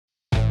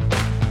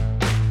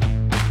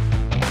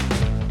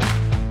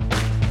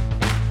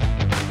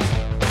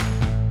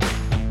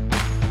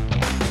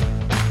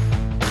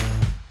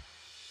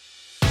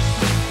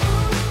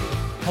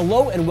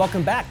Hello and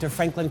welcome back to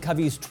Franklin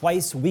Covey's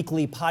twice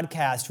weekly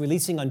podcast,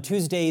 releasing on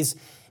Tuesdays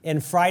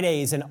and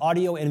Fridays in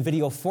audio and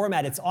video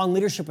format. It's On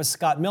Leadership with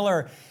Scott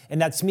Miller,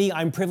 and that's me.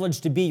 I'm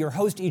privileged to be your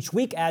host each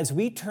week as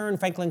we turn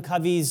Franklin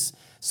Covey's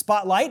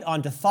spotlight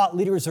onto thought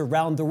leaders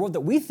around the world that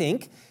we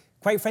think,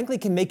 quite frankly,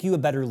 can make you a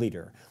better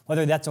leader.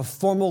 Whether that's a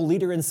formal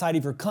leader inside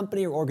of your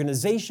company or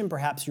organization,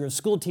 perhaps you're a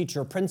school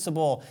teacher,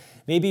 principal,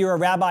 maybe you're a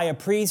rabbi, a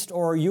priest,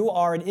 or you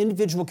are an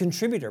individual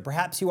contributor.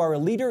 Perhaps you are a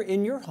leader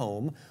in your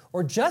home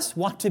or just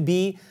want to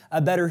be a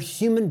better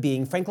human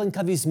being. Franklin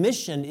Covey's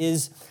mission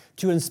is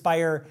to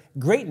inspire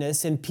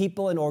greatness in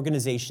people and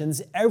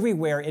organizations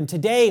everywhere. And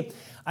today,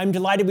 I'm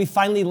delighted we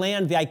finally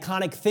land the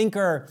iconic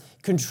thinker,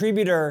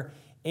 contributor,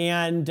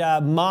 and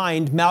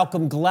mind,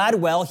 Malcolm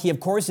Gladwell. He, of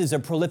course, is a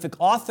prolific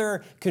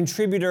author,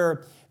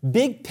 contributor,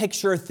 big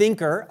picture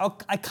thinker,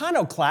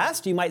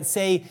 iconoclast, you might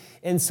say,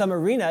 in some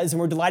arenas. And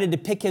we're delighted to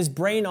pick his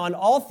brain on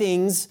all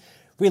things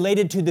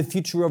related to the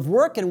future of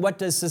work and what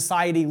does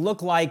society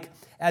look like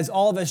as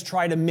all of us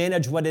try to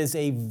manage what is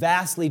a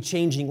vastly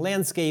changing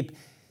landscape,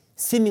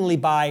 seemingly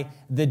by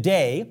the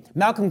day.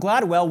 Malcolm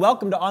Gladwell,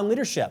 welcome to On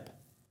Leadership.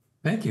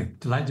 Thank you.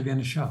 Delighted to be on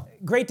the show.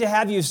 Great to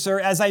have you, sir.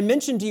 As I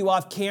mentioned to you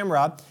off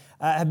camera,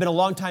 I have been a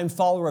longtime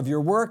follower of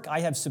your work.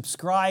 I have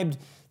subscribed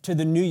to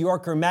the New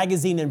Yorker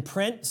magazine in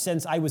print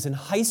since I was in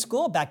high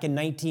school back in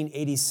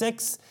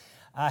 1986.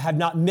 I have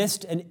not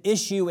missed an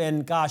issue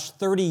in,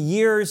 30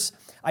 years.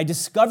 I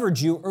discovered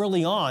you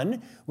early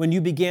on when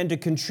you began to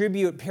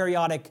contribute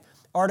periodic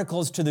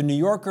articles to the New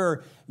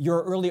Yorker.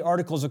 Your early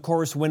articles, of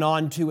course, went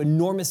on to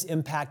enormous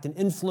impact and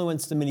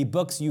influence. The many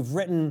books you've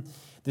written,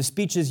 the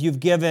speeches you've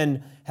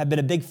given, have been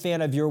a big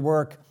fan of your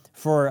work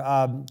for,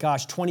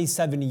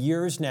 27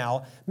 years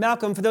now.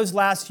 Malcolm, for those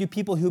last few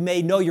people who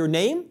may know your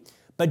name,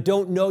 but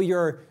don't know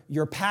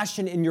your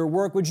passion in your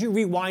work, would you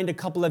rewind a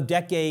couple of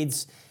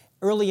decades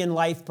early in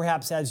life,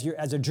 perhaps as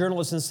a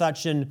journalist and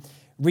such, and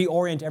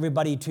reorient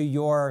everybody to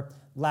your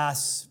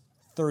last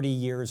 30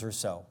 years or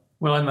so?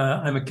 Well,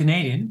 I'm a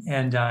Canadian,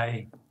 and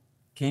I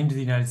came to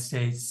the United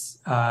States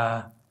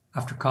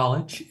after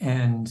college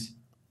and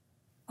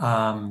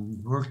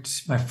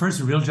worked. My first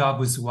real job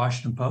was the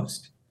Washington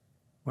Post,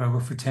 where I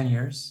worked for 10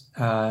 years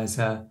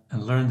and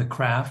learned the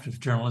craft of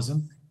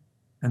journalism.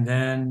 And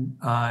then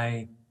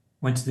I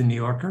went to the New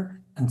Yorker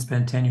and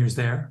spent 10 years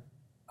there,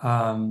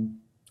 and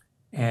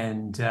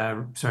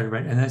started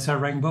writing. And then I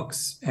started writing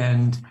books.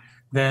 And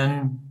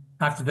then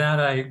after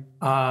that,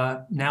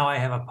 now I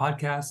have a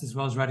podcast as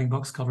well as writing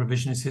books called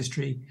Revisionist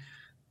History.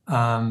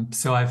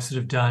 So I've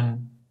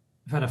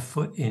had a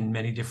foot in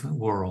many different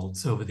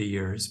worlds over the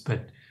years,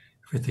 but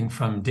everything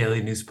from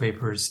daily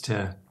newspapers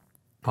to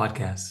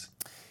podcasts.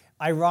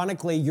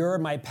 Ironically, you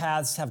and my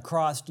path have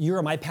crossed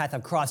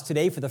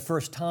today for the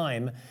first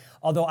time.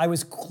 Although I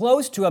was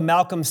close to a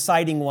Malcolm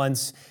sighting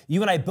once,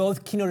 you and I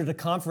both keynoted a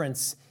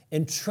conference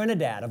in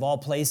Trinidad, of all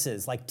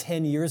places, like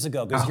 10 years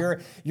ago, because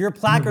your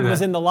placard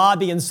was in the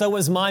lobby and so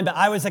was mine, but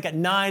I was like at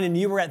 9 and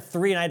you were at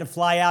 3 and I had to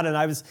fly out, and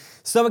I was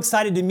so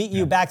excited to meet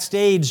you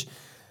backstage,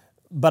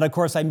 but of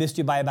course I missed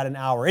you by about an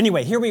hour.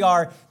 Anyway, here we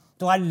are,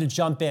 delighted to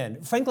jump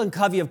in. Franklin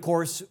Covey, of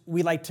course,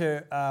 we like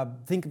to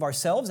think of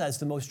ourselves as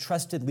the most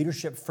trusted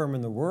leadership firm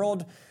in the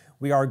world.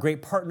 We are a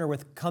great partner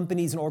with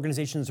companies and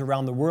organizations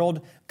around the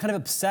world, kind of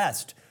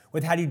obsessed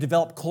with how do you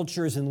develop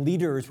cultures and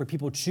leaders where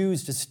people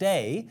choose to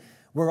stay.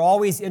 We're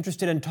always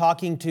interested in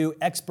talking to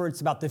experts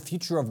about the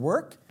future of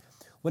work.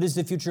 What does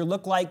the future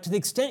look like? To the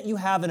extent you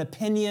have an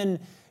opinion,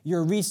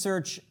 your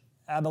research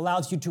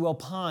allows you to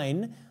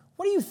opine.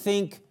 What do you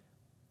think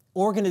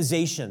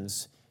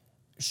organizations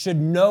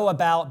should know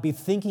about, be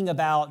thinking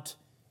about,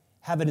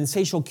 have an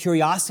insatiable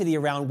curiosity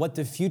around what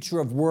the future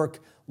of work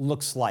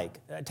looks like?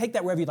 Take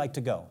that wherever you'd like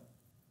to go.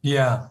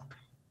 Yeah.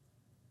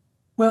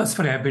 Well, it's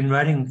funny. I've been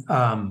writing,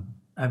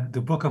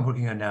 the book I'm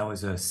working on now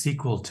is a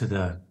sequel to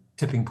The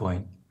Tipping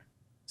Point.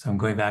 So I'm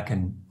going back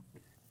and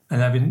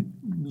I've been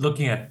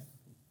looking at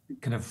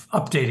kind of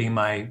updating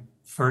my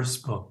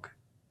first book.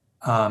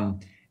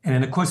 And in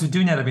the course of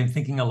doing that, I've been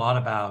thinking a lot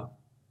about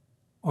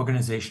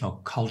organizational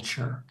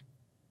culture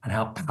and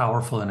how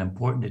powerful and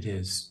important it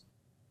is,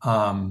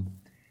 and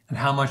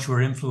how much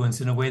we're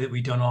influenced in a way that we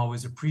don't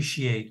always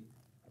appreciate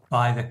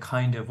by the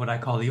kind of what I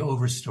call the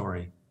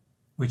overstory,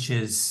 which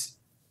is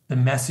the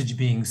message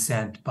being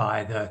sent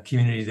by the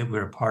community that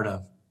we're a part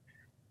of.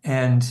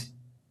 And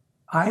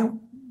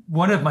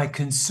one of my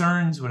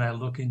concerns when I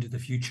look into the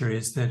future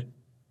is that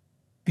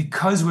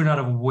because we're not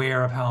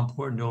aware of how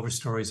important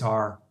overstories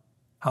are,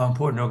 how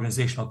important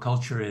organizational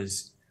culture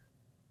is,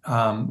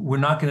 we're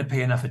not going to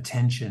pay enough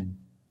attention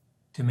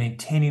to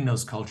maintaining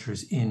those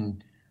cultures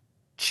in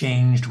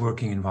changed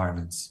working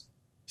environments.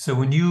 So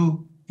when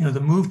the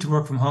move to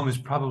work from home is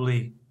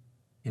probably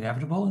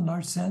inevitable in a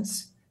large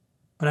sense,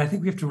 but I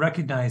think we have to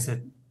recognize that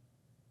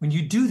when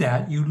you do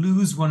that, you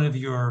lose one of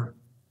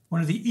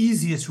the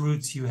easiest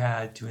routes you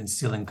had to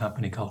instilling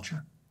company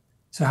culture.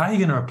 So how are you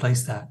going to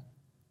replace that?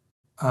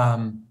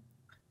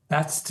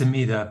 That's to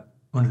me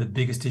one of the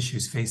biggest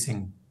issues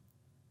facing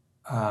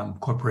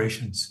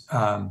corporations.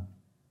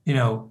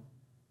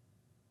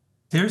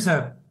 There's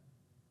a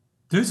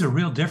there's a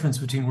real difference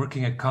between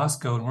working at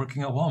Costco and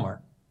working at Walmart,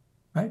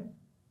 right?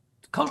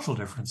 Cultural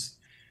difference.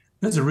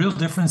 There's a real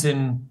difference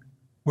in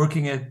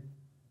working at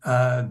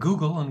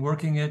Google and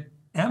working at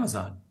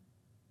Amazon.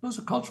 Those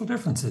are cultural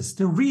differences.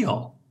 They're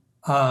real.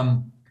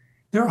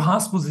 There are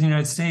hospitals in the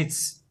United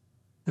States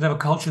that have a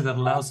culture that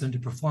allows them to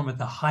perform at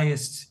the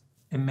highest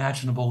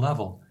imaginable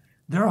level.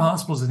 There are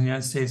hospitals in the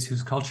United States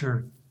whose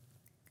culture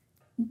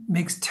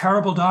makes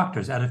terrible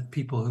doctors out of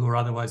people who are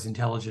otherwise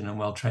intelligent and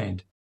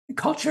well-trained.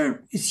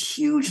 Culture is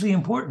hugely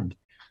important,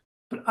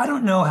 but I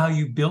don't know how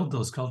you build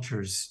those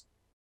cultures.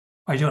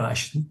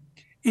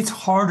 It's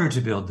harder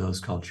to build those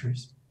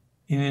cultures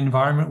in an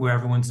environment where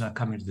everyone's not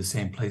coming to the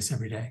same place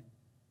every day.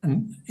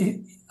 And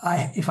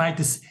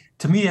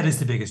to me, that is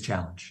the biggest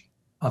challenge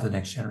of the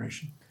next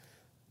generation.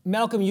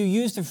 Malcolm, you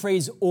used the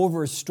phrase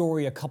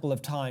overstory a couple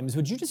of times.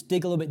 Would you just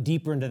dig a little bit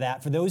deeper into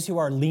that? For those who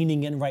are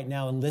leaning in right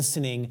now and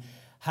listening,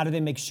 how do they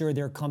make sure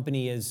their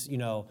company is,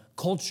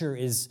 culture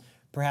is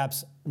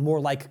perhaps more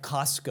like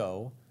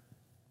Costco,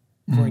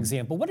 for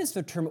example? What does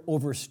the term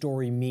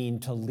overstory mean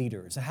to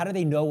leaders? How do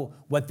they know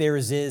what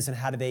theirs is, and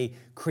how do they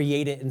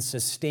create it and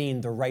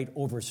sustain the right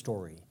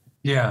overstory?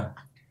 Yeah.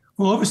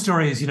 Well,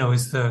 overstory is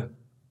the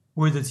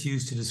word that's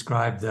used to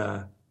describe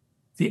the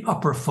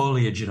upper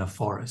foliage in a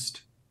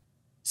forest.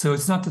 So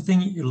it's not the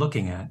thing you're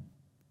looking at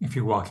if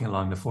you're walking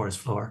along the forest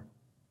floor,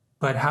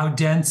 but how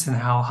dense and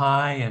how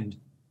high and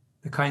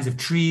the kinds of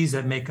trees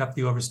that make up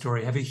the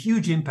overstory have a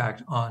huge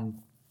impact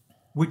on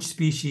which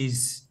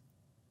species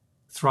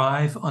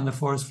thrive on the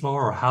forest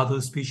floor or how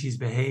those species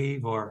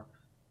behave. Or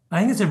I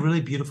think it's a really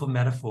beautiful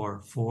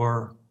metaphor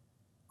for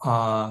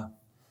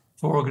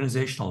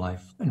organizational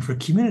life and for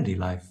community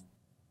life.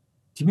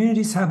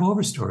 Communities have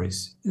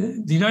overstories.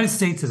 The United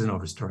States is an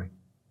overstory,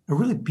 a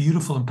really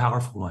beautiful and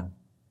powerful one.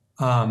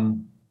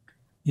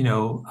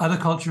 Other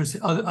cultures,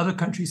 other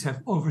countries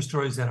have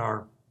overstories that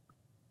are,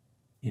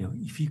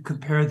 if you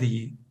compare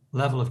the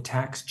level of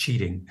tax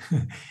cheating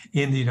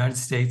in the United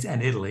States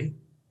and Italy,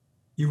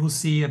 you will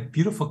see a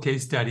beautiful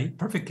case study,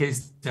 perfect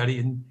case study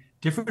in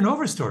different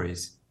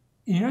overstories.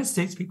 In the United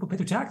States, people pay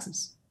their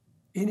taxes.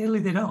 In Italy,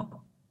 they don't.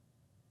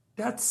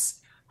 That's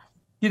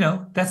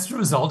the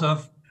result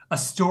of a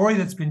story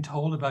that's been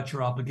told about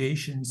your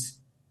obligations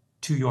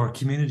to your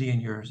community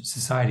and your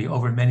society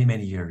over many,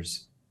 many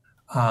years.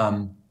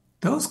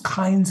 Those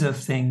kinds of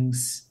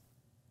things,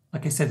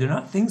 like I said, they're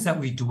not things that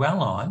we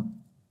dwell on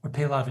or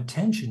pay a lot of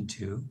attention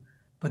to,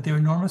 but they're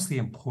enormously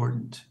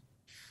important.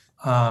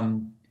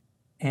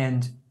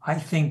 And I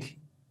think,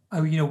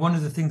 one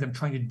of the things I'm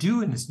trying to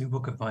do in this new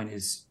book of mine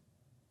is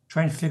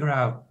trying to figure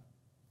out,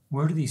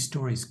 where do these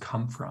stories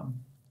come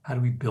from? How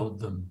do we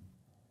build them?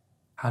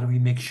 How do we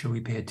make sure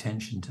we pay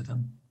attention to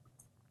them?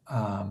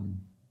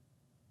 And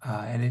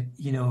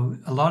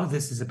a lot of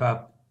this is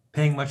about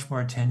paying much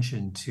more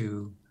attention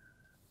to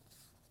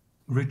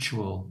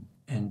ritual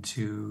and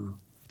to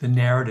the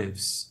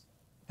narratives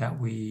that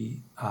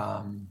we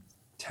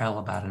tell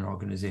about an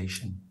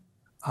organization.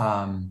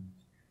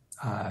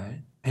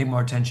 Pay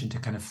more attention to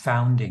kind of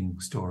founding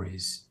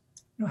stories,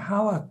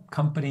 how a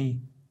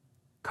company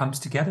comes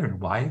together and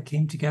why it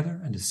came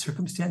together, and the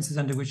circumstances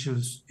under which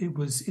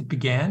it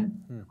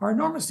began are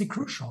enormously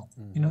crucial.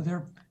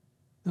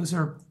 Those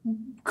are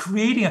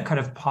creating a kind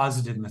of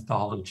positive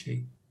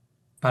mythology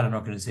about an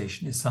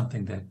organization is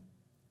something that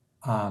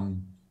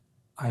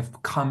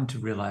I've come to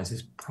realize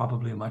is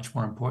probably much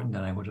more important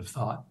than I would have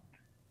thought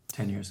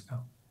 10 years ago.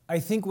 I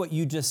think what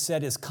you just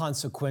said is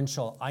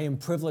consequential. I am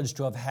privileged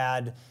to have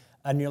had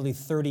a nearly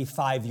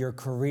 35-year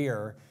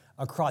career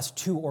across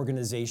two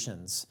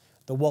organizations,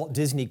 the Walt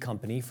Disney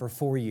Company for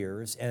 4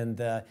 years and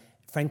the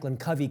Franklin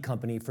Covey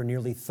Company for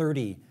nearly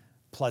 30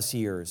 plus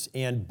years.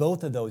 And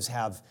both of those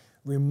have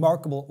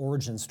remarkable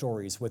origin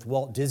stories with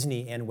Walt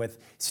Disney and with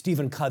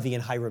Stephen Covey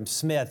and Hiram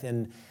Smith.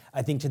 And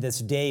I think to this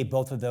day,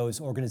 both of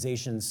those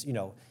organizations,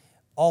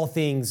 all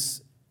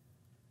things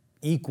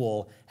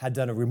equal, had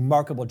done a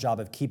remarkable job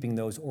of keeping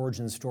those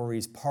origin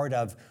stories part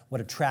of what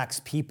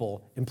attracts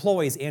people,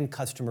 employees and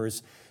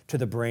customers, to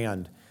the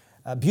brand.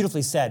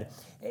 Beautifully said.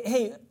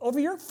 Hey, over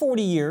your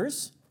 40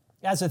 years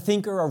as a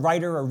thinker, a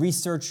writer, a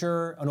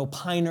researcher, an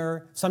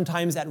opiner,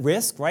 sometimes at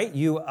risk, right?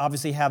 You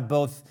obviously have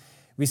both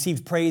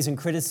received praise and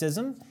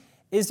criticism.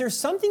 Is there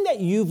something that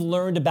you've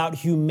learned about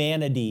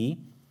humanity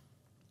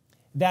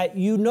that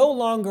you no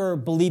longer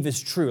believe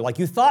is true? Like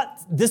you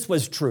thought this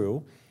was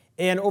true,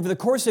 and over the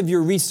course of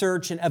your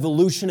research and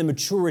evolution and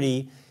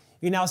maturity,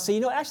 you now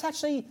say,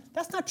 actually,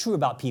 that's not true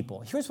about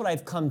people. Here's what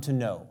I've come to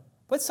know.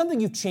 What's something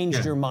you've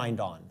changed your mind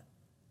on?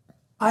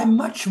 I'm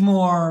much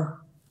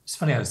more, it's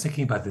funny, I was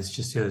thinking about this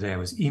just the other day. I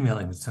was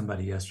emailing with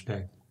somebody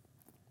yesterday,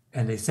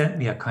 and they sent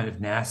me a kind of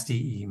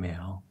nasty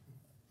email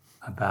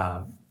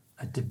about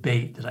a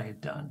debate that I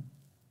had done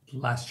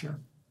last year.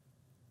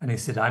 And they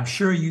said, I'm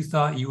sure you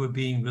thought you were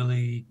being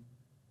really,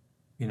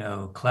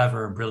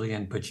 clever and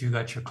brilliant, but you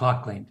got your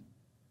clock cleaned.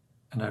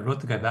 And I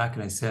wrote the guy back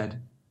and I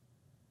said,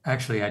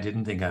 actually, I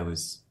didn't think I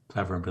was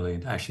clever and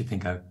brilliant. I actually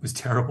think I was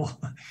terrible.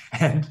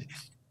 and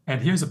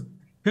here's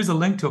a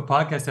link to a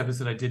podcast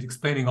episode I did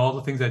explaining all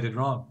the things I did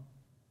wrong.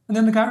 And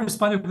then the guy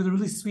responded with a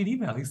really sweet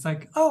email. He's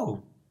like,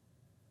 "Oh,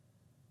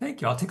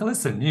 thank you. I'll take a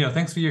listen.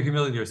 Thanks for your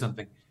humility," or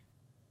something.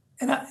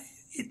 And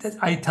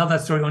I tell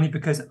that story only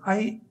because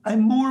I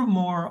more and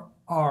more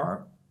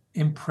are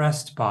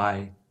impressed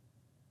by,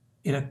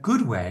 in a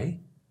good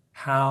way,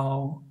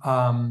 how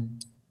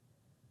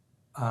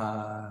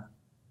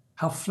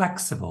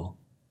flexible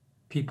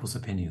people's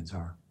opinions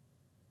are,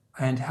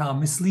 and how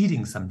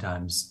misleading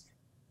sometimes.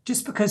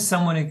 Just because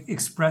someone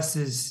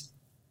expresses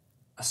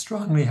a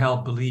strongly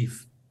held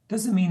belief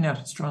doesn't mean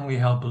that strongly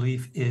held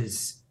belief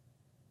is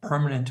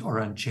permanent or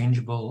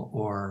unchangeable.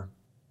 Or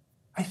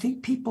I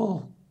think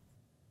people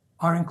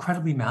are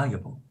incredibly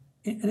malleable,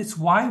 and it's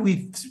why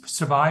we've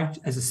survived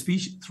as a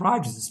species,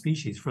 thrived as a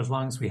species for as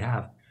long as we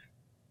have.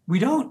 We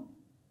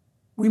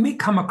may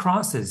come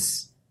across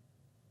as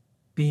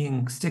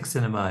being sticks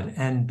in the mud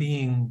and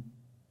being,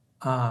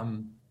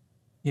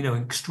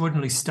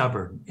 extraordinarily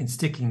stubborn in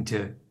sticking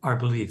to our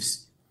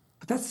beliefs,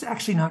 but that's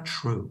actually not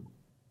true.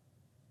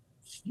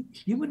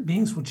 Human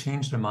beings will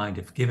change their mind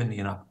if given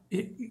the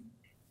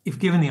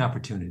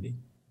opportunity.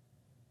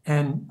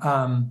 And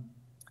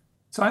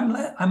so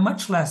I'm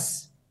much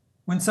less,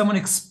 when someone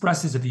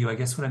expresses a view, I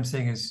guess what I'm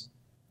saying is,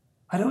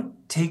 I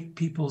don't take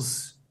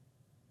people's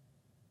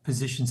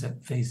positions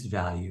at face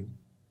value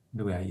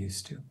the way I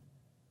used to.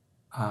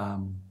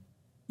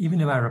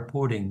 Even in my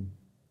reporting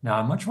now,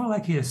 I'm much more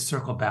likely to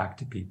circle back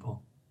to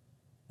people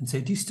and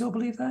say, "Do you still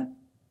believe that?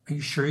 Are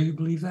you sure you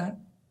believe that?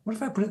 What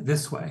if I put it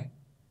this way?"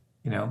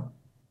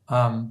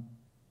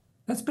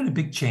 That's been a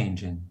big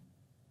change in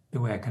the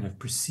way I kind of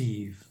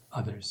perceive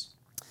others.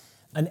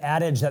 An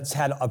adage that's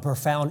had a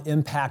profound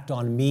impact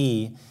on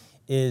me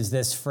is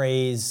this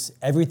phrase,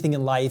 everything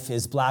in life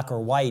is black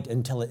or white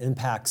until it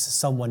impacts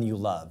someone you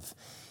love.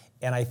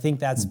 And I think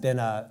that's been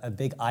a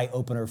big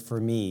eye-opener for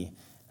me,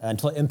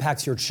 until it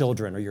impacts your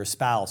children or your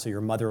spouse or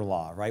your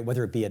mother-in-law, right?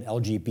 Whether it be an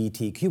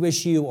LGBTQ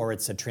issue or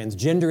it's a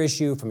transgender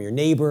issue from your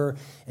neighbor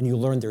and you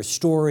learn their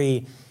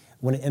story.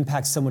 When it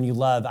impacts someone you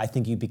love, I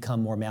think you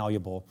become more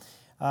malleable.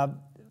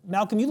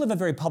 Malcolm, you live a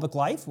very public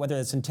life, whether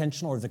it's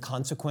intentional or the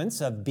consequence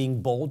of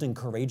being bold and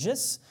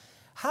courageous.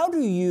 How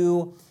do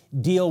you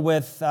deal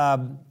with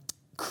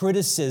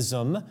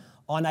criticism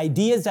on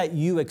ideas that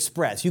you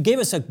express? You gave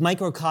us a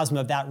microcosm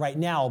of that right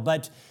now,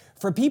 but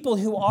for people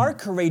who are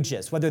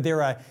courageous, whether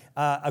they're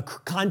a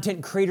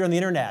content creator on the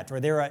internet, or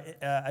they're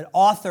an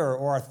author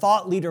or a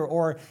thought leader,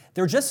 or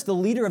they're just the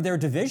leader of their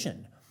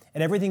division,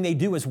 and everything they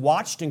do is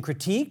watched and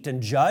critiqued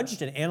and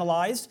judged and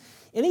analyzed,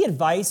 any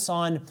advice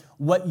on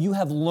what you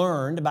have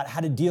learned about how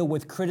to deal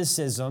with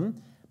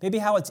criticism, maybe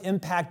how it's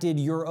impacted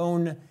your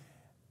own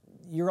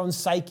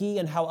psyche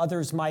and how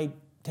others might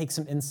take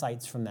some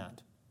insights from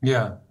that?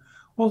 Yeah.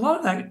 Well, a lot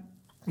of that,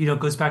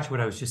 goes back to what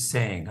I was just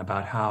saying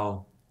about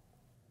how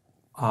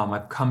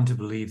I've come to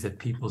believe that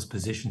people's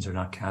positions are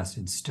not cast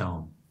in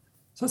stone.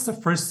 So that's the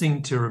first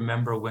thing to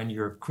remember when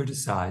you're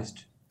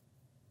criticized,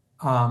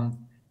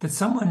 that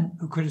someone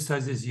who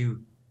criticizes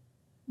you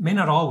may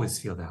not always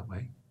feel that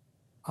way.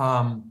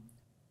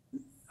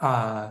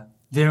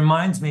 Their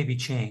minds may be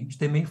changed.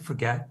 They may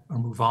forget or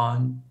move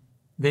on.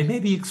 They may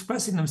be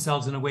expressing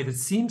themselves in a way that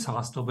seems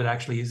hostile, but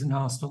actually isn't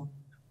hostile.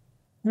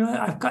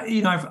 I've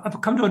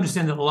come to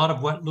understand that a lot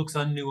of what looks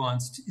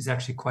unnuanced is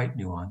actually quite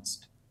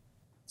nuanced.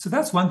 So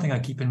that's one thing I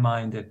keep in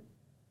mind, that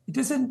it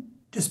doesn't,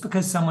 just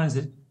because someone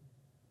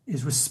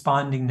is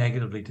responding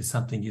negatively to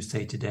something you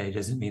say today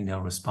doesn't mean they'll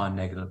respond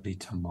negatively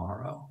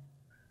tomorrow.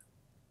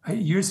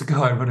 Years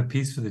ago, I wrote a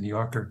piece for the New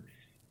Yorker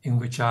in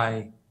which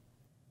it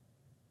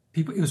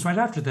was right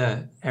after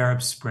the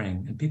Arab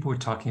Spring, and people were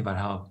talking about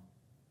how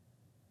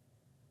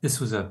this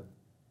was a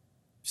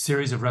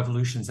series of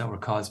revolutions that were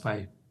caused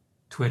by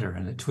Twitter,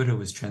 and that Twitter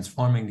was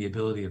transforming the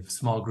ability of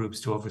small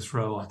groups to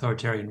overthrow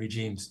authoritarian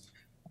regimes.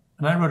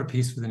 And I wrote a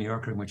piece for the New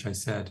Yorker in which I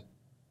said,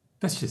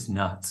 that's just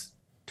nuts.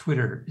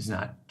 Twitter is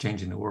not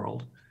changing the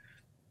world.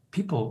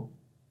 People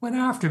went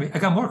after me. I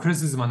got more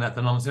criticism on that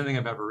than almost anything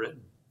I've ever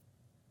written.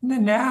 And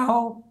then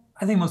now,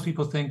 I think most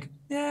people think,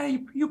 yeah,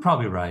 you're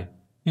probably right.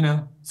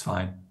 It's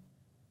fine.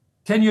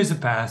 10 years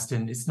have passed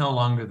and it's no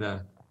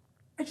longer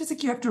I just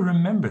think you have to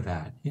remember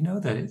that,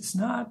 that it's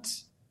not,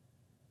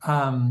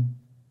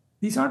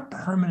 these aren't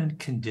permanent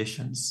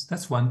conditions.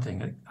 That's one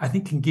thing I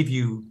think can give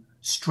you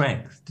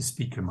strength to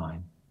speak your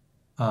mind.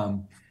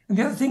 And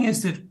the other thing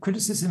is that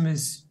criticism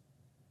is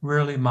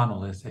rarely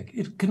monolithic.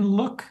 It can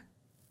look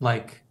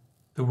like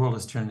the world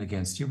is turned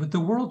against you, but the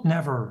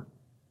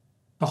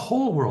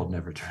whole world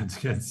never turns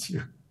against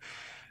you.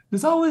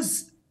 There's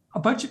always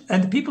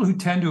and the people who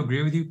tend to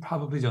agree with you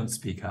probably don't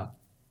speak up.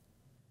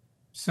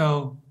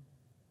 So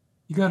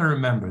you got to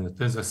remember that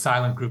there's a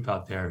silent group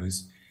out there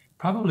who's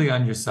probably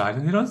on your side,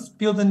 and they don't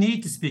feel the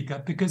need to speak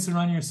up because they're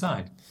on your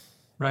side,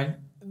 right?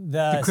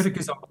 The critic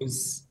is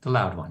always the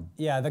loud one.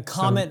 Yeah, the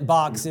comment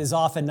box is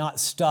often not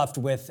stuffed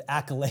with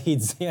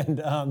accolades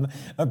and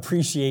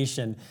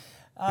appreciation.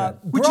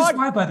 Which is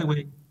why, by the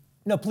way,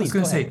 no, please,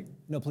 go ahead.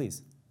 No,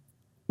 please.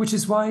 Which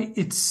is why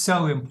it's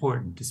so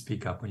important to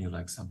speak up when you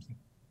like something.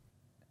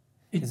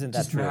 It Isn't that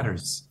just true?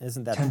 matters.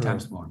 Isn't that 10 true?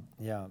 times more.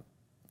 Yeah.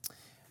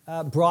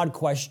 Broad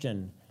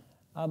question.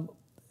 I'm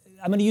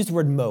going to use the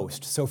word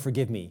most, so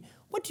forgive me.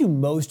 What do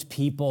most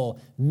people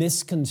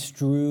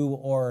misconstrue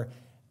or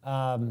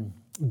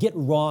get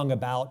wrong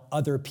about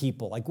other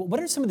people? Like, what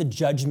are some of the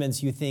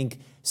judgments you think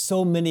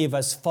so many of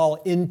us fall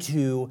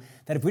into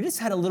that if we just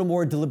had a little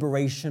more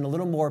deliberation, a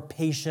little more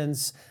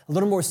patience, a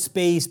little more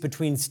space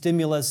between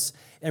stimulus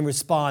and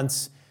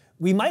response,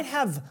 we might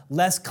have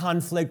less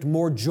conflict,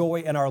 more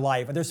joy in our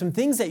life? Are there some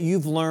things that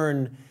you've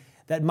learned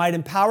that might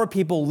empower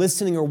people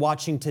listening or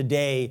watching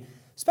today,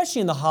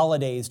 especially in the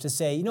holidays, to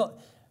say, you know,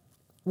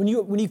 when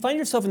you find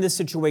yourself in this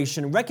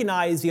situation,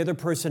 recognize the other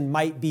person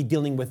might be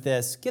dealing with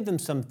this, give them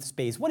some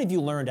space. What have you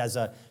learned as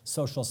a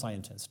social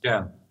scientist?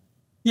 Yeah,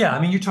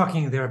 I mean, you're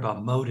talking there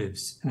about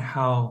motives and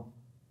how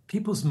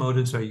people's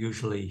motives are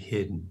usually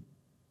hidden.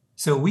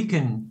 So we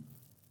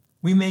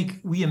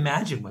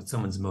imagine what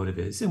someone's motive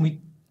is,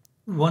 and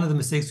one of the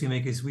mistakes we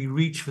make is we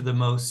reach for the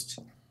most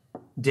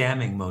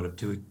damning motive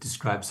to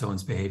describe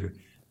someone's behavior.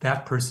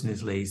 That person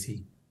is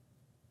lazy.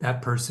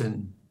 That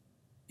person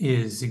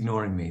is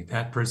ignoring me.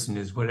 That person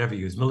is whatever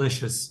you is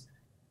malicious.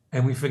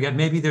 And we forget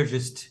maybe they're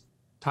just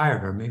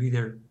tired, or maybe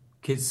their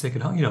kid's sick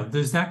at home. You know,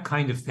 there's that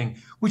kind of thing,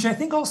 which I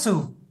think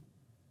also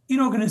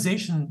in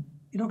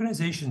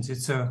organizations,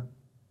 it's a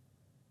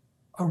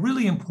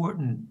really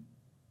important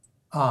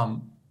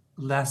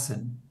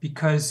lesson,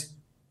 because,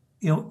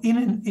 you know,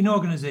 in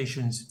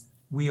organizations,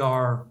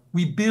 we're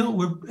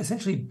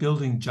essentially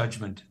building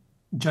judgment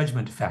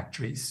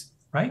factories,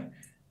 right?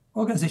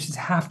 Organizations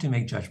have to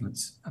make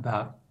judgments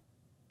about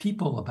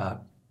people,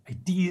 about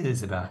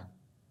ideas, about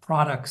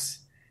products.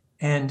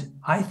 And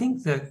I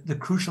think that the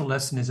crucial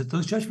lesson is that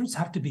those judgments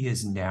have to be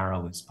as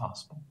narrow as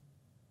possible.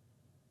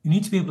 You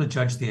need to be able to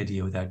judge the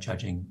idea without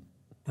judging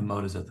the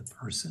motives of the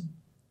person,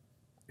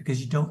 because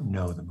you don't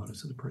know the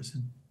motives of the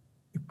person.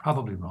 You're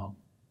probably wrong.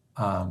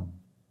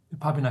 They're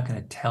probably not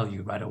going to tell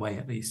you right away,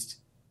 at least,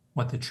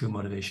 what the true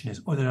motivation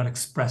is, or they're not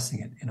expressing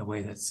it in a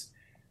way that's...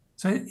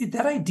 So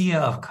that idea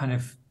of kind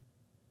of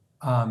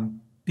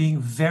being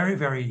very,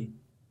 very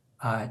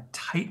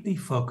tightly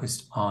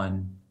focused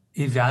on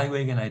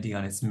evaluating an idea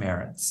on its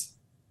merits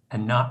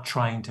and not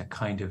trying to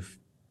kind of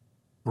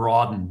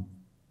broaden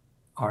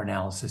our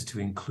analysis to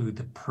include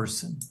the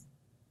person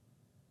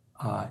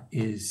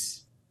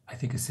is, I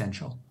think,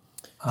 essential.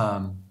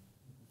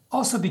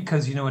 Also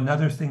because, you know,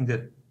 another thing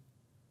that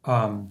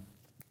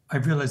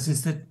I've realized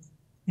is that,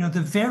 you know,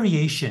 the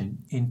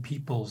variation in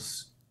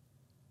people's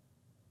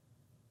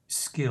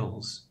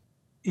skills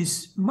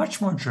is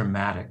much more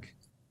dramatic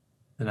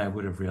than I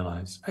would have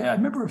realized. I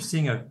remember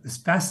seeing this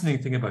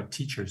fascinating thing about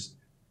teachers,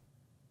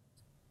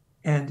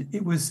 and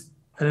it was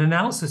an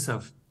analysis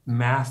of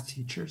math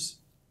teachers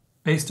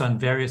based on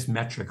various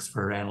metrics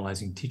for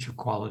analyzing teacher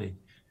quality.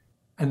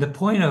 And the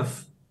point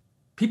of,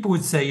 people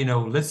would say, you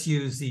know, let's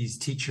use these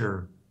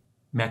teacher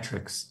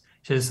metrics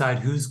to decide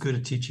who's good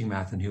at teaching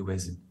math and who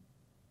isn't.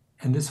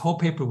 And this whole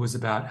paper was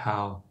about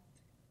how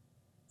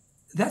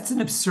that's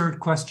an absurd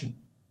question,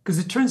 because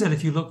it turns out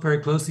if you look very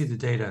closely at the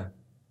data,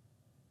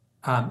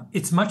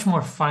 it's much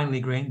more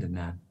finely grained than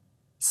that.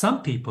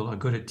 Some people are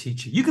good at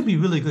teaching. You could be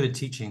really good at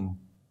teaching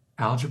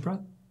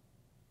algebra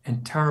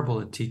and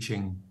terrible at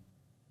teaching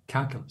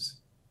calculus.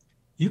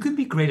 You could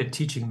be great at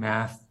teaching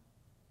math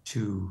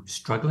to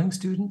struggling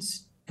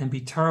students and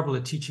be terrible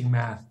at teaching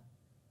math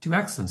to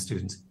excellent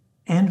students,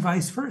 and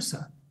vice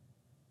versa.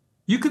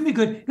 You could be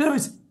good. In other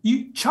words,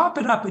 you chop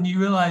it up and you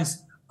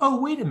realize,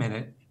 oh, wait a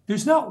minute,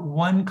 there's not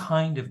one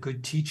kind of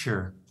good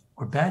teacher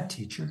or bad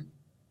teacher.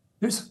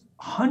 There's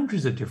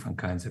hundreds of different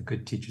kinds of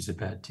good teachers or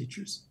bad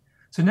teachers.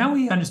 So now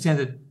we understand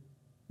that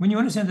when you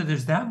understand that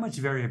there's that much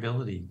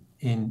variability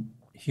in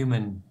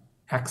human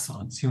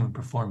excellence, human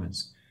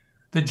performance,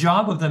 the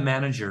job of the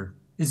manager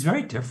is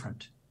very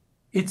different.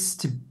 It's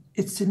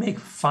to make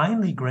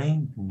finely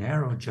grained,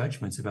 narrow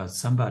judgments about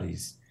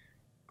somebody's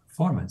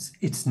performance.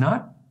 It's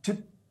not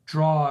to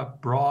draw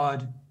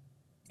broad,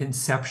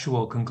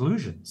 conceptual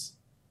conclusions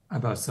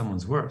about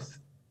someone's worth,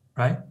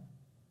 right?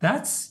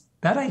 That's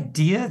that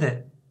idea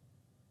that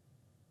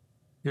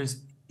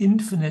there's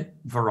infinite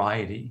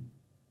variety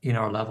in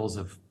our levels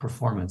of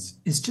performance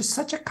is just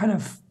such a kind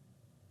of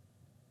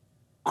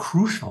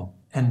crucial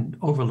and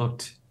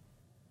overlooked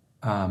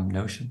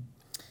notion.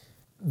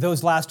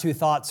 Those last two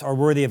thoughts are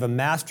worthy of a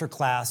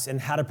masterclass in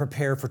how to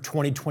prepare for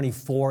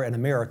 2024 in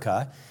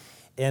America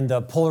and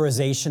the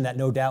polarization that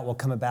no doubt will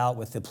come about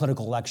with the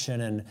political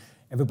election and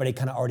everybody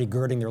kind of already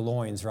girding their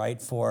loins,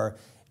 right, for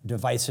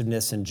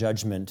divisiveness and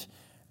judgment.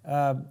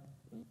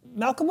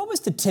 Malcolm, what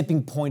was the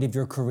tipping point of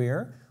your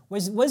career?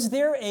 Was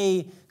there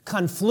a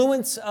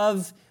confluence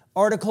of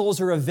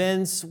articles or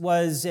events?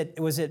 Was it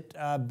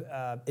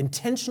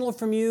intentional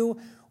from you?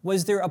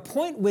 Was there a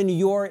point when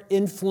your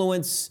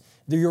influence,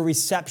 your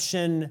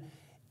reception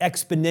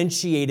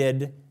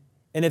exponentiated?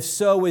 And if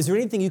so, is there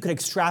anything you could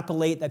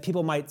extrapolate that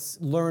people might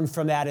learn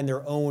from that in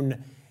their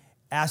own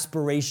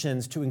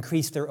aspirations to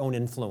increase their own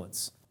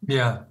influence?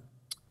 Yeah.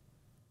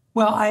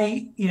 Well,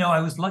 I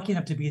was lucky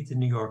enough to be at the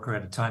New Yorker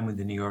at a time when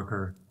the New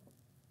Yorker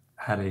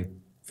had a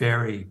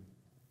very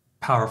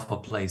powerful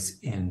place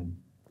in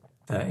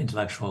the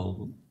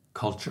intellectual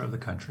culture of the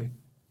country.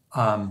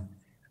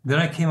 Then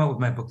I came up with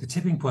my book, The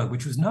Tipping Point,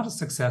 which was not a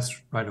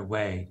success right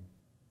away,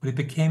 but it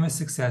became a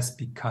success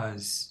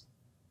because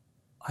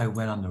I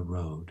went on the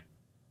road.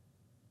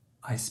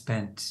 I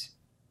spent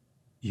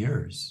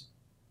years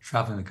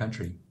traveling the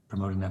country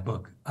promoting that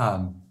book.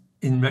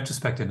 In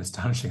retrospect, an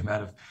astonishing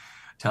amount of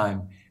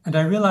time. And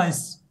what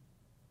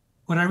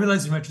I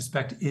realized in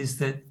retrospect is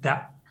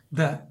that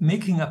the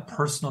making a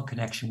personal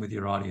connection with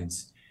your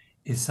audience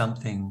is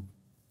something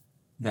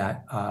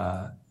that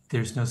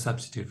there's no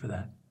substitute for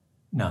that.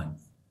 None.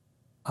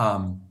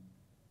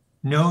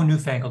 No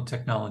newfangled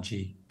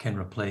technology can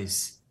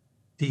replace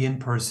the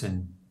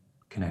in-person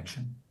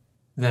connection.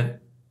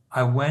 That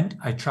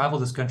I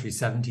traveled this country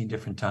 17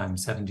 different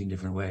times, 17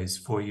 different ways,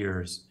 4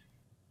 years,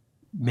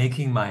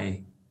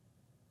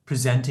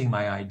 presenting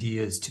my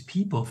ideas to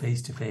people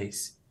face to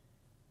face.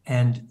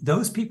 And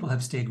those people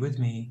have stayed with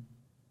me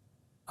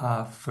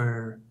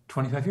for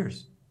 25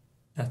 years.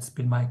 That's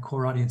been my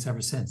core audience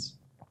ever since.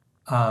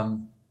 I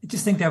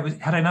just think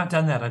had I not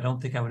done that, I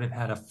don't think I would have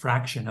had a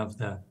fraction of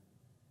the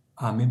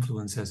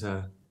influence as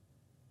a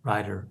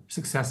writer,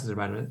 success as a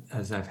writer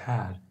as I've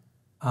had.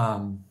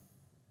 And,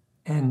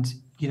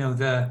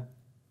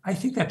 I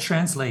think that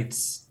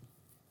translates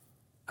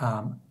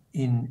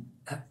in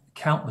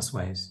countless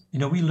ways.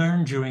 We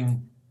learned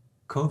during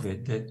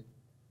COVID that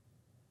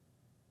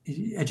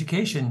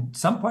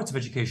some parts of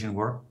education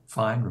work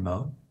fine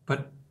remote,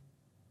 but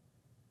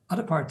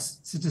other parts,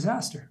 it's a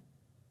disaster.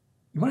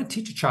 You want to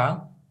teach a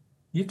child,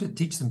 you have to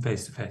teach them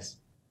face to face,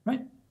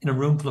 right? In a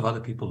room full of other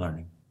people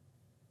learning.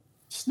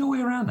 There's no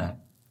way around that.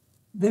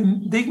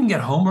 They can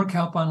get homework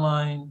help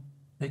online,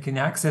 they can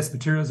access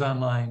materials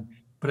online,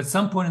 but at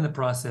some point in the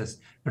process,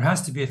 there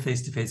has to be a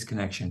face-to-face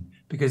connection,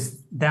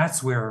 because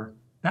that's where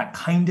that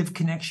kind of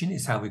connection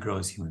is how we grow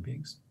as human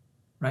beings,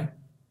 right?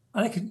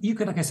 And you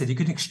could, like I said, you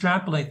could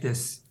extrapolate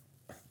this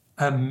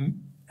a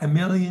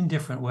million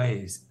different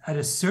ways. At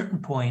a certain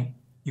point,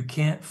 you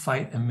can't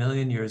fight a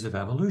million years of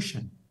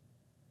evolution.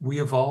 We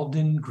evolved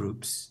in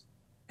groups,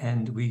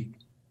 and we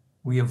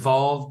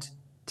evolved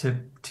to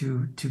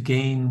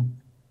gain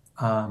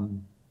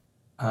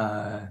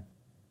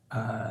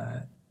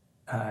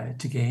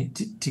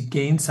to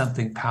gain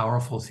something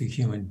powerful through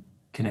human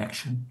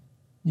connection.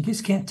 You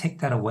just can't take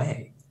that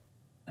away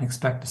and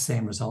expect the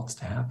same results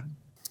to happen.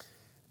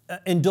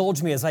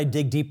 Indulge me as I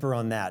dig deeper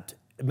on that.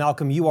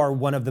 Malcolm, you are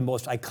one of the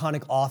most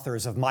iconic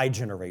authors of my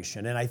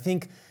generation, and I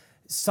think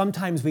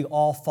sometimes we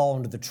all fall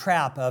into the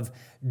trap of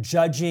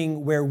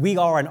judging where we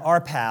are on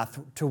our path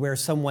to where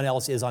someone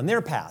else is on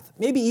their path,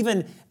 maybe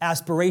even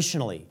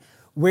aspirationally.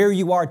 Where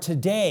you are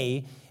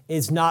today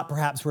is not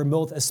perhaps where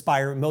most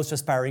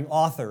aspiring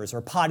authors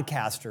or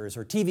podcasters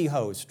or TV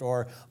hosts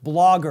or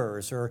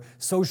bloggers or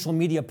social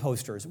media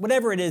posters,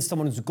 whatever it is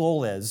someone's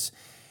goal is.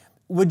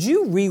 Would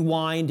you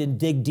rewind and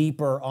dig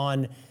deeper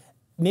on,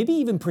 maybe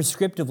even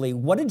prescriptively,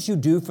 what did you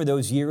do for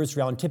those years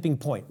around Tipping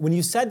Point? When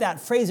you said that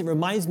phrase, it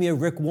reminds me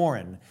of Rick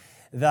Warren,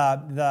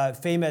 the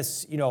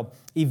famous,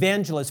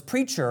 evangelist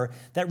preacher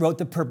that wrote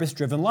The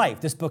Purpose-Driven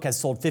Life. This book has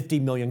sold 50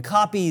 million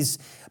copies,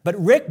 but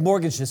Rick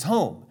mortgaged his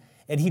home,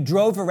 and he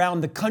drove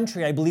around the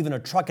country, I believe, in a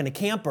truck and a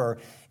camper,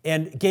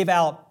 and gave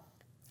out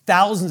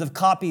thousands of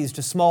copies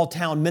to small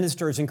town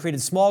ministers and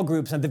created small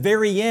groups. And at the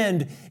very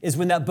end is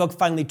when that book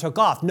finally took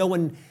off. No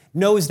one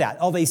knows that.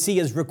 All they see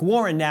is Rick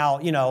Warren now,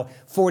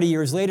 40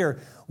 years later.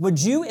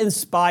 Would you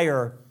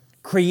inspire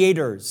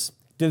creators,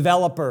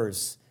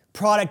 developers,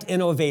 product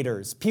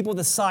innovators, people with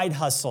a side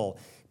hustle,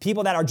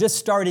 people that are just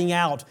starting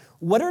out?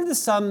 What are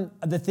some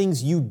of the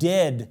things you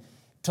did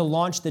to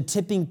launch the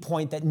Tipping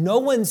Point that no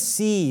one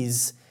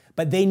sees,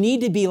 but they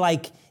need to be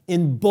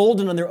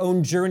emboldened on their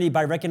own journey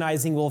by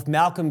recognizing, well, if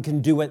Malcolm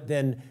can do it,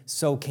 then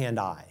so can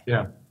I?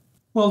 Yeah.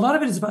 Well, a lot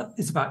of it is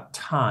about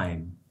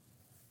time.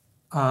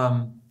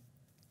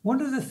 One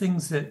of the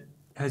things that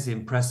has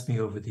impressed me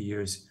over the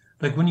years,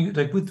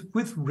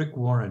 with Rick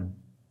Warren,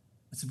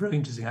 it's really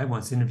interesting. I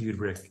once interviewed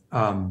Rick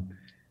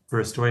for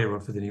a story I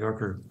wrote for the New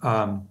Yorker.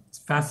 It's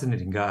a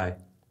fascinating guy.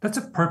 That's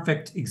a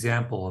perfect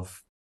example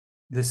of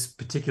this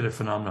particular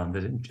phenomenon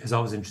that has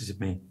always interested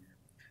me.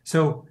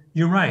 So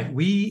you're right.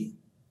 We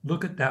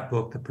look at that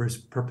book, The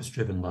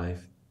Purpose-Driven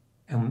Life,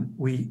 and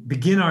we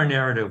begin our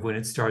narrative when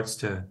it jumps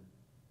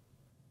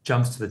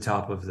to the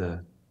top of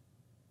the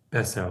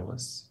bestseller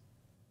lists.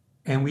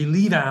 And we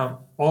leave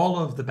out all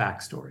of the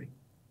backstory,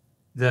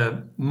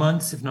 the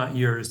months, if not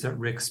years, that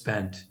Rick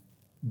spent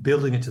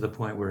building it to the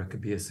point where it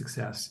could be a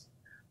success.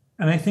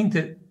 And I think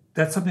that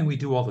that's something we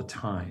do all the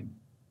time.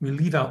 We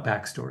leave out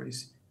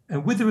backstories.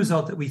 And with the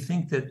result that we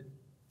think that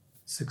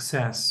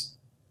success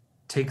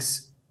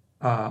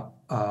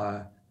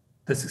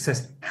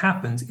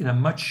happens in a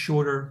much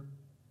shorter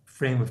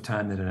frame of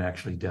time than it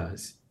actually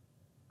does.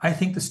 I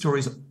think the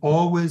story's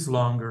always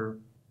longer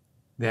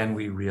than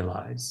we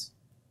realize.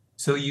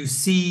 So you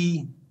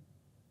see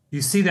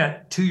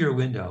that 2-year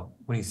window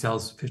when he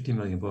sells 50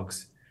 million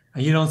books,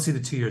 and you don't see the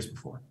 2 years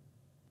before.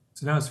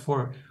 So now it's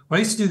 4. What I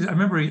used to do, I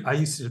remember I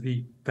used to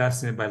be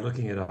fascinated by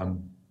looking at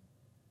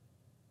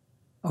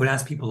I would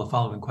ask people the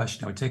following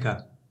question. I would take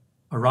a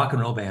rock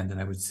and roll band and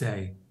I would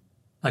say,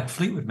 like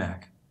Fleetwood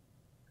Mac,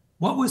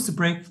 what was the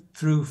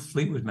breakthrough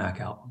Fleetwood Mac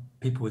album?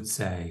 People would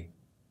say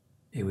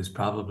it was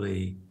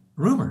probably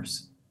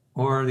Rumors,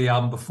 or the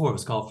album before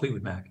was called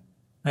Fleetwood Mac.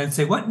 And I'd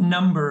say, what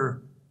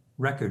number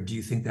record do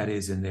you think that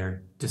is in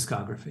their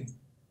discography?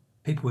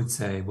 People would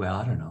say, well,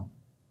 I don't know.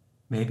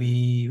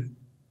 Maybe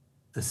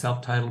the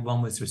self-titled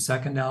one was their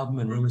second album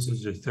and Rumors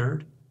was their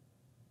third.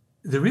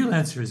 The real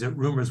answer is that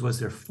Rumors was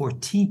their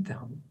 14th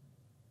album.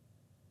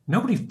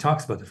 Nobody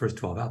talks about the first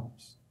 12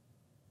 albums,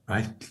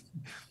 right?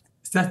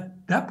 It's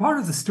that part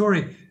of the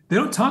story. They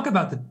don't talk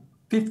about the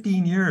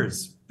 15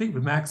 years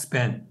Fleetwood Mac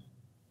spent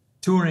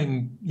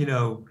touring,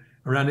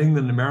 around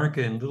England and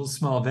America in little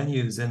small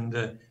venues, and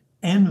the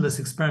endless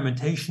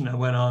experimentation that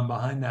went on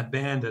behind that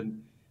band.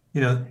 And,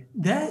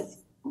 that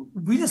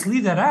we just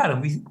leave that out.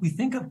 And we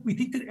think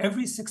that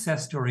every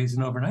success story is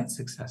an overnight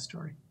success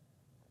story.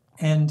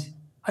 And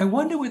I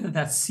wonder whether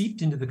that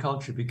seeped into the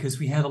culture because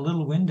we had a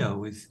little window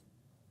with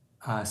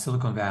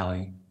Silicon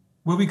Valley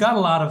where we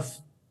got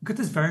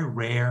this very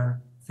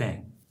rare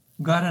thing.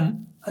 We got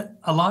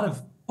a lot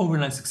of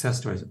overnight success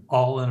stories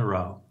all in a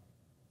row.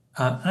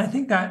 And I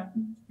think that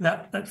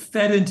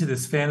fed into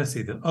this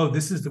fantasy that, oh,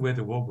 this is the way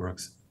the world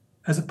works,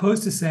 as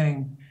opposed to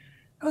saying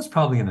that was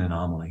probably an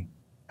anomaly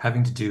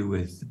having to do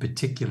with the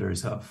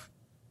particulars of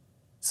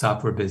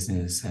software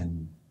business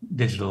and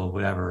digital,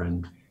 whatever.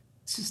 And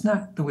it's just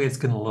not the way it's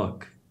going to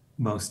look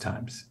most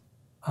times.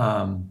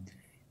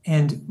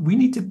 And we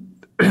need to,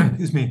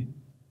 excuse me,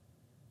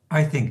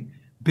 I think,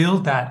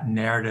 build that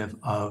narrative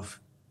of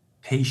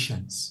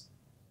patience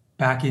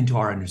back into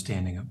our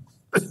understanding of,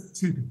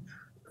 excuse me,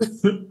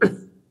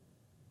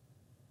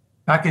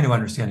 back into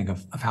understanding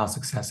of how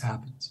success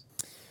happens.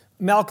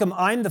 Malcolm,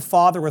 I'm the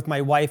father with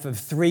my wife of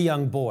 3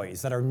 young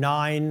boys that are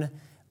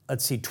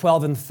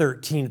 12 and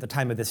 13 at the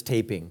time of this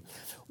taping.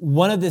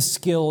 One of the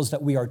skills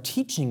that we are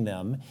teaching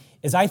them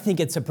is, I think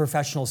it's a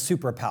professional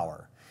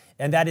superpower,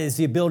 and that is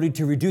the ability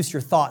to reduce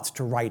your thoughts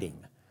to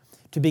writing,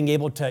 to being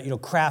able to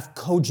craft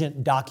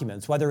cogent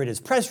documents, whether it is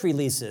press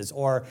releases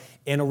or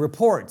annual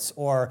reports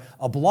or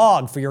a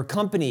blog for your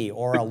company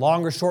or a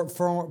long or short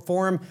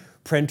form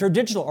print or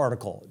digital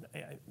article.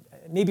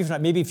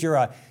 Maybe if you're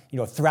a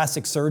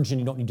thoracic surgeon,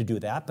 you don't need to do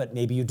that, but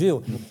maybe you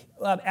do.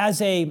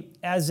 As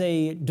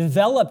a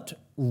developed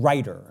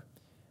writer,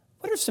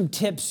 what are some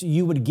tips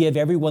you would give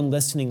everyone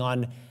listening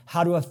on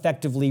how to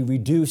effectively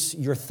reduce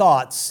your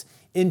thoughts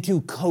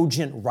into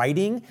cogent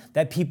writing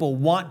that people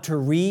want to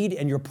read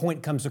and your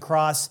point comes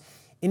across?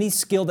 Any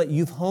skill that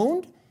you've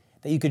honed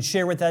that you could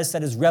share with us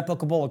that is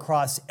replicable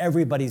across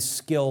everybody's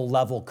skill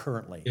level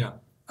currently?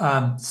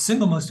 Yeah.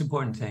 Single most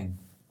important thing,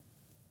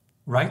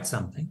 write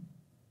something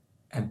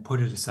and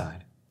put it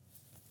aside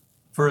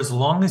for as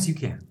long as you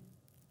can.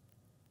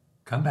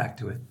 Come back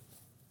to it,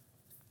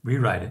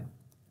 rewrite it,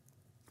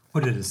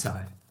 put it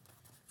aside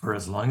for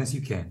as long as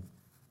you can.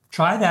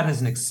 Try that as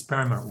an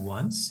experiment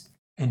once,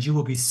 and you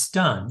will be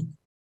stunned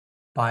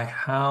by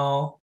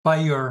how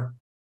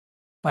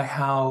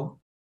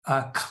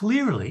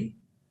clearly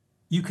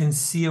you can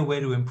see a way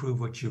to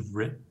improve what you've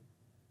written.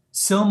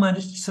 So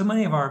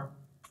many of our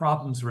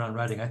problems around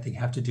writing, I think,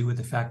 have to do with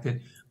the fact that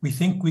we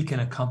think we can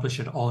accomplish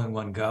it all in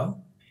one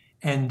go.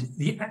 And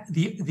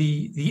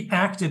the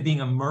act of being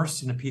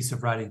immersed in a piece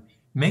of writing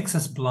makes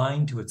us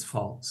blind to its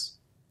faults,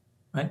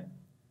 right?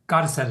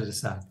 Got to set it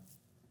aside.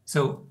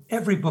 So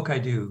every book I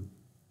do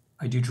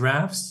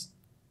drafts,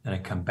 and I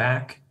come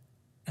back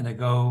and I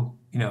go,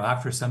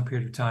 after some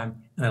period of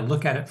time, and I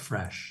look at it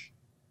fresh.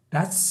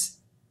 That's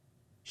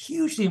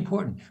hugely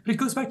important. But it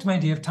goes back to my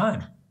idea of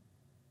time.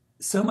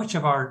 So much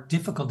of our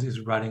difficulties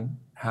with writing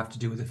have to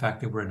do with the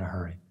fact that we're in a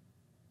hurry.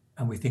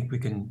 And we think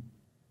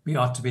we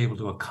ought to be able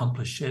to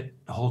accomplish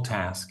it, the whole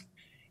task,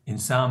 in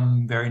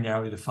some very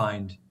narrowly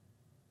defined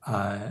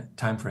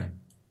time frame.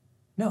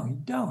 No,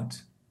 you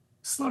don't.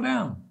 Slow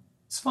down.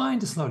 It's fine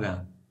to slow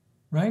down,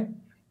 right?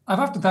 I've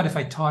often thought if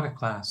I taught a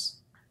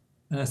class,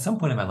 and at some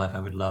point in my life I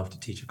would love to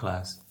teach a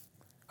class,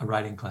 a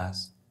writing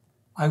class,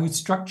 I would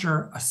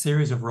structure a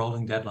series of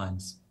rolling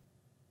deadlines.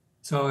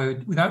 So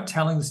without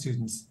telling the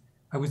students,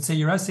 I would say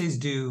your essay's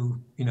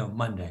due,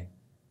 Monday.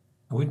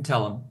 I wouldn't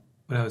tell them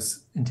what I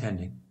was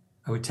intending.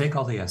 I would take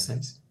all the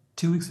essays,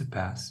 2 weeks would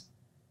pass,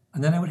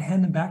 and then I would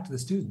hand them back to the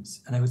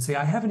students. And I would say,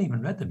 I haven't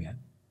even read them yet.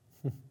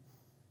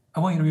 I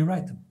want you to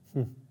rewrite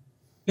them.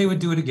 They would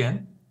do it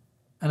again,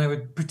 and I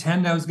would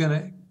pretend I was going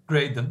to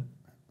grade them,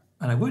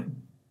 and I wouldn't.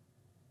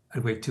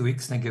 I'd wait 2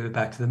 weeks and I'd give it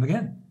back to them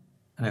again.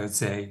 And I would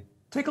say,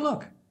 take a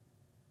look,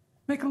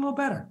 make it a little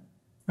better,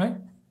 right?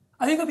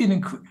 I think it'll be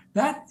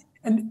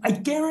and I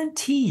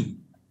guarantee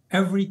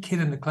every kid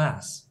in the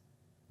class,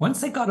 once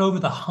they got over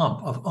the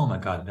hump of, oh my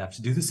God, I have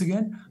to do this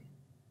again,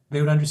 they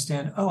would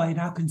understand, oh, I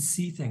now can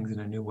see things in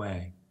a new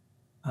way.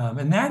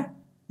 And that,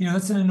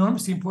 that's an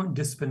enormously important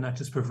discipline, not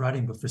just for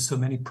writing, but for so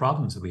many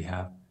problems that we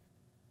have.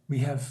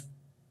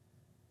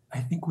 I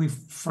think we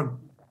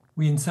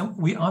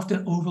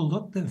often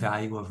overlook the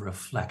value of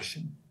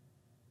reflection,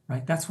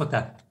 right? That's what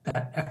that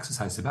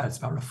exercise is about. It's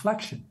about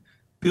reflection.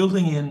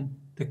 building in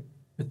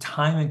the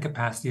time and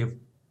capacity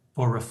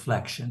for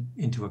reflection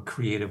into a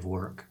creative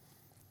work.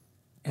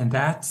 And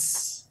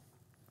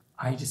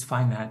I just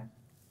find that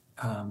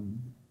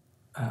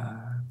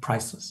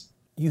priceless.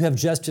 You have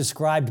just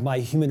described my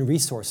human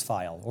resource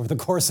file over the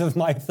course of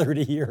my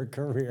 30-year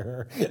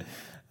career.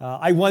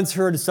 I once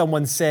heard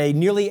someone say,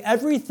 nearly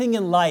everything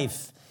in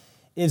life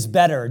is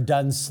better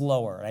done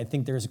slower. I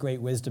think there's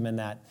great wisdom in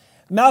that.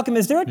 Malcolm,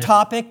 is there a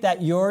topic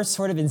that you're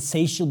sort of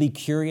insatiably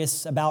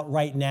curious about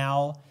right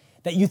now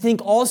that you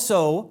think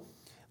also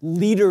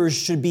leaders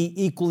should be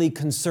equally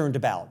concerned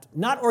about?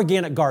 Not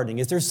organic gardening.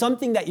 Is there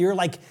something that you're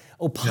like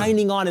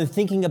opining on and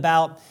thinking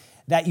about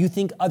that you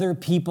think other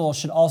people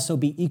should also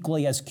be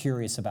equally as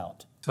curious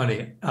about?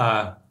 Funny,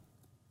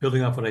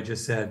 building off what I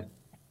just said,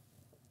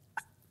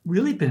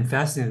 really been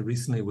fascinated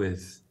recently we're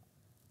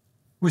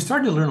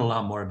starting to learn a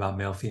lot more about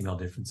male-female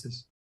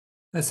differences.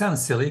 That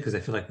sounds silly because I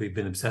feel like we've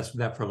been obsessed with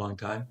that for a long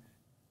time.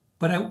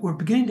 But we're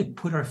beginning to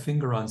put our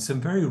finger on some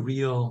very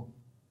real,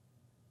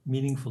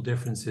 meaningful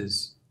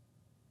differences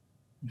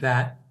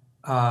that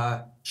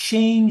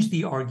change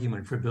the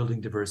argument for building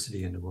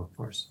diversity in the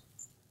workforce.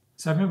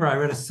 So I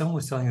remember someone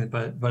was telling me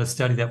about a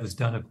study that was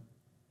done of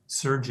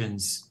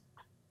surgeons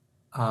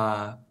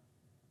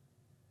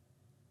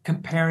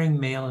comparing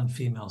male and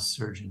female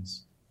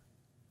surgeons.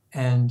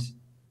 And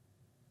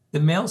the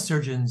male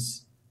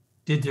surgeons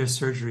did their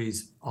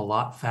surgeries a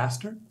lot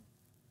faster,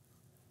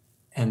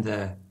 and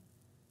the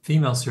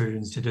female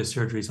surgeons did their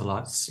surgeries a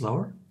lot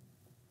slower.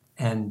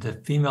 And the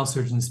female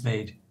surgeons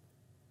made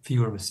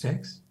fewer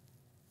mistakes,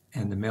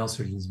 and the male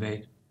surgeons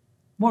made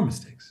more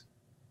mistakes.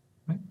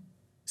 Right?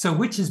 So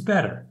which is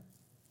better?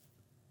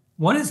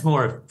 One is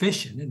more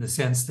efficient in the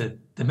sense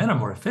that the men are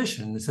more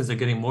efficient in the sense they're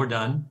getting more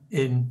done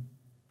in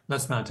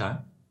less amount of time,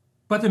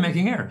 but they're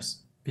making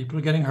errors. People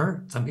are getting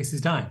hurt, in some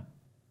cases dying.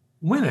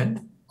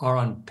 Women are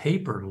on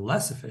paper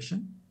less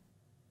efficient,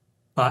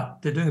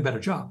 but they're doing a better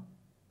job,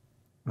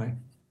 right?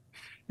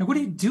 Now, what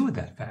do you do with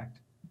that fact?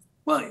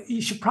 Well, you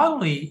should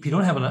probably, if you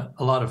don't have a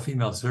lot of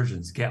female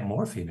surgeons, get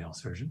more female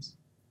surgeons.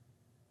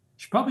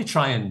 You should probably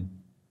try and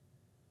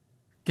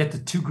get the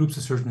two groups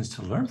of surgeons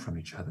to learn from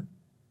each other,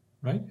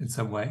 right? In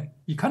some way.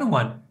 You kind of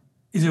want,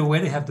 is there a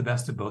way to have the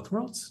best of both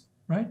worlds,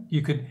 right?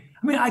 You could,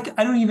 I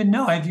don't even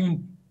know.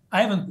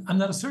 I'm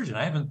not a surgeon.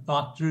 I haven't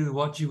thought through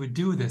what you would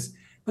do with this.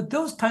 But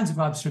those kinds of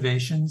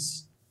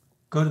observations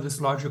go to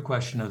this larger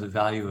question of the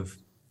value of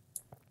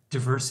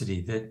diversity,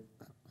 that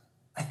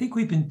I think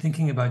we've been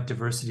thinking about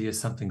diversity as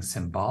something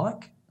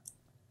symbolic,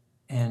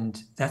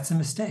 and that's a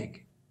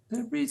mistake.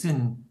 The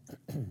reason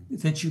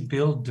that you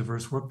build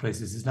diverse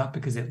workplaces is not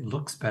because it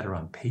looks better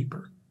on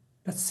paper.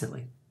 That's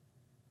silly.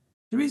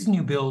 The reason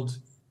you build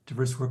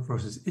diverse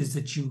workforces is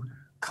that you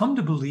come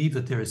to believe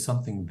that there is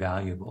something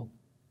valuable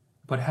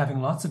about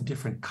having lots of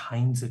different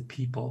kinds of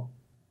people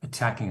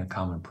attacking a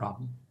common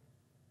problem,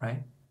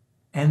 right?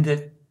 And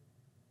that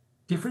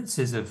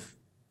differences of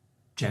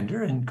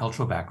gender and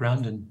cultural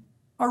background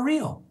are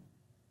real.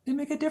 They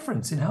make a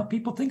difference in how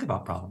people think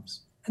about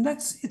problems. And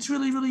it's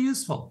really, really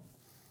useful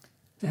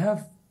to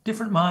have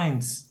different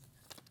minds,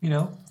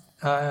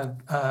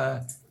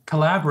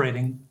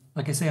 collaborating,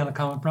 like I say, on a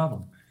common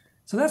problem.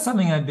 So that's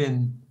something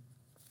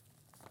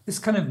this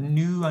kind of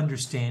new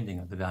understanding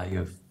of the value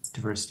of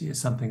diversity is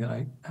something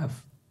that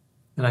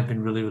I've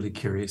been really, really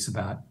curious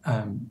about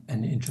and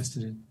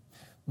interested in.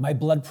 My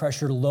blood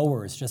pressure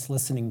lowers just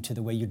listening to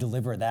the way you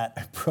deliver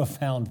that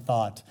profound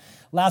thought.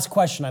 Last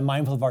question, I'm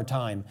mindful of our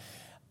time.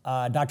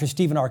 Dr.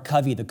 Stephen R.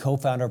 Covey, the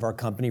co-founder of our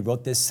company,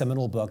 wrote this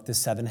seminal book, The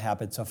 7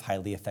 Habits of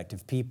Highly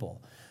Effective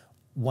People.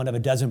 One of a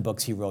dozen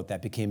books he wrote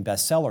that became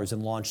bestsellers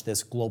and launched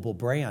this global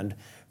brand,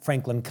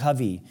 Franklin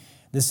Covey,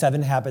 The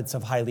 7 Habits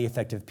of Highly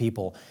Effective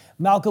People.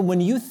 Malcolm, when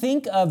you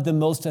think of the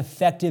most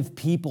effective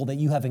people that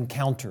you have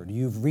encountered,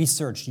 you've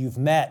researched, you've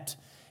met,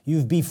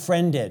 you've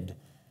befriended,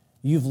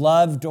 you've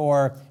loved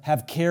or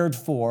have cared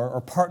for or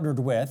partnered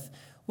with,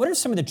 what are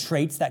some of the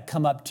traits that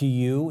come up to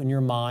you in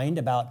your mind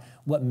about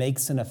what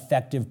makes an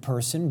effective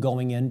person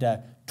going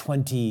into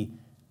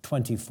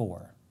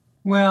 2024?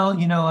 Well,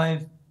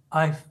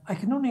 I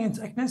can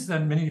answer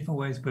that in many different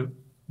ways, but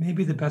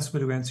maybe the best way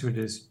to answer it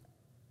is,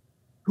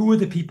 who are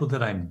the people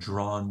that I'm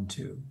drawn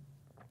to?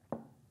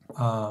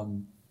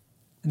 And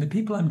the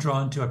people I'm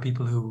drawn to are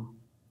people who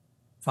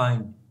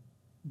find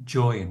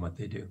joy in what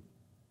they do.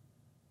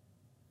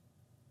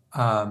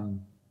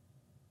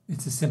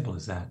 It's as simple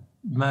as that.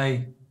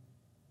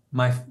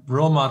 My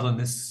role model in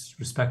this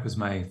respect was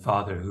my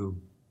father,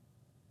 who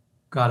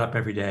got up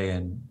every day,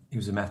 and he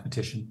was a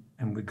mathematician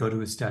and would go to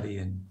his study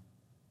and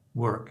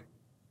work,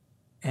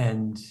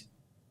 and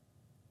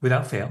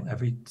without fail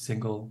every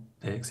single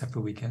day except for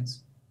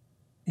weekends.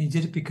 And he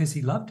did it because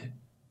he loved it.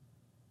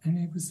 And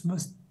it was the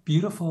most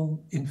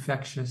beautiful,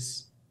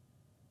 infectious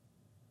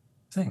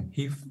thing.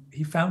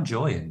 He found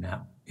joy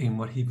in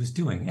what he was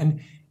doing.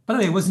 And by the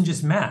way, it wasn't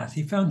just math.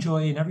 He found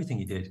joy in everything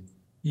he did.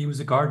 He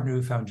was a gardener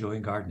who found joy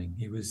in gardening.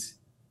 He was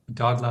a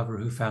dog lover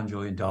who found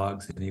joy in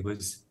dogs. And he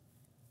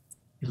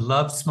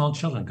loved small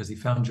children because he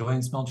found joy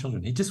in small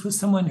children. He just was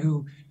someone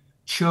who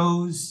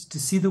chose to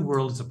see the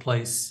world as a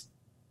place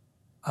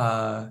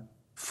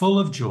full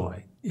of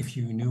joy if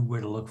you knew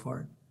where to look for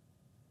it.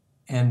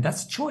 And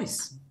that's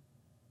choice,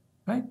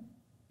 right?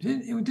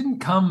 It didn't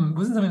come, it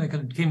wasn't something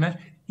that came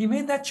naturally. He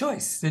made that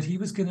choice that he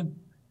was going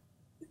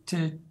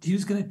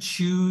to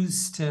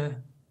choose to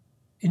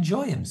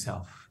enjoy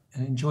himself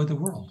and enjoy the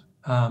world.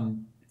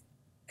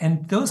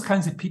 And those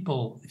kinds of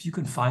people, if you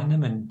can find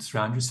them and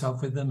surround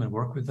yourself with them and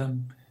work with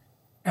them,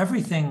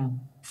 everything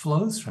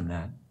flows from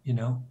that, you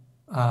know.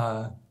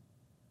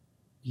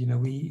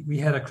 We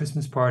had a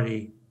Christmas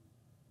party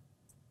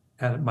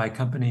at my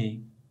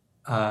company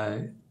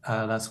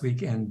last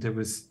week, and there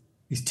was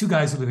these two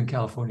guys who live in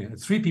California,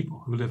 3 people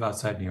who live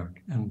outside New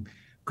York. And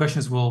the question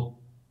is, well,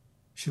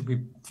 should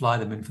we fly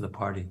them in for the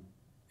party?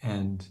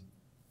 And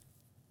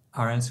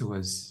our answer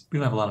was, we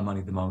don't have a lot of money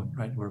at the moment,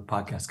 right? We're a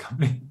podcast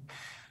company.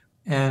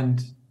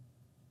 And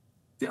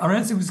our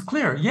answer was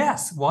clear,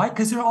 yes. Why?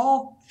 Because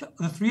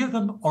the 3 of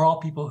them are all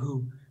people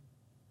who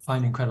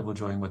find incredible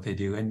joy in what they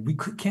do. And we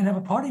can't have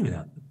a party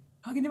without them.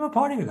 How can you have a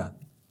party without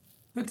them?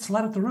 We have to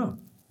let out the room.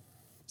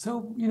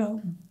 So,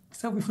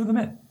 so we flew them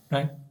in,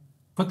 right?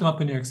 Put them up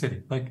in New York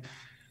City. Like,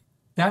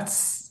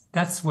 that's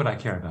what I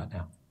care about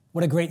now.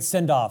 What a great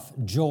send-off.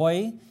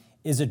 Joy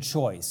is a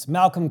choice.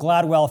 Malcolm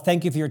Gladwell,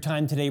 thank you for your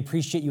time today.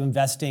 Appreciate you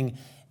investing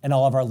in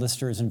all of our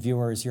listeners and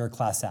viewers. You're a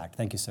class act.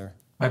 Thank you, sir.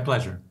 My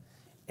pleasure.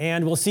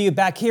 And we'll see you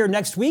back here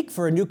next week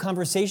for a new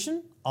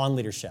conversation on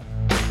leadership.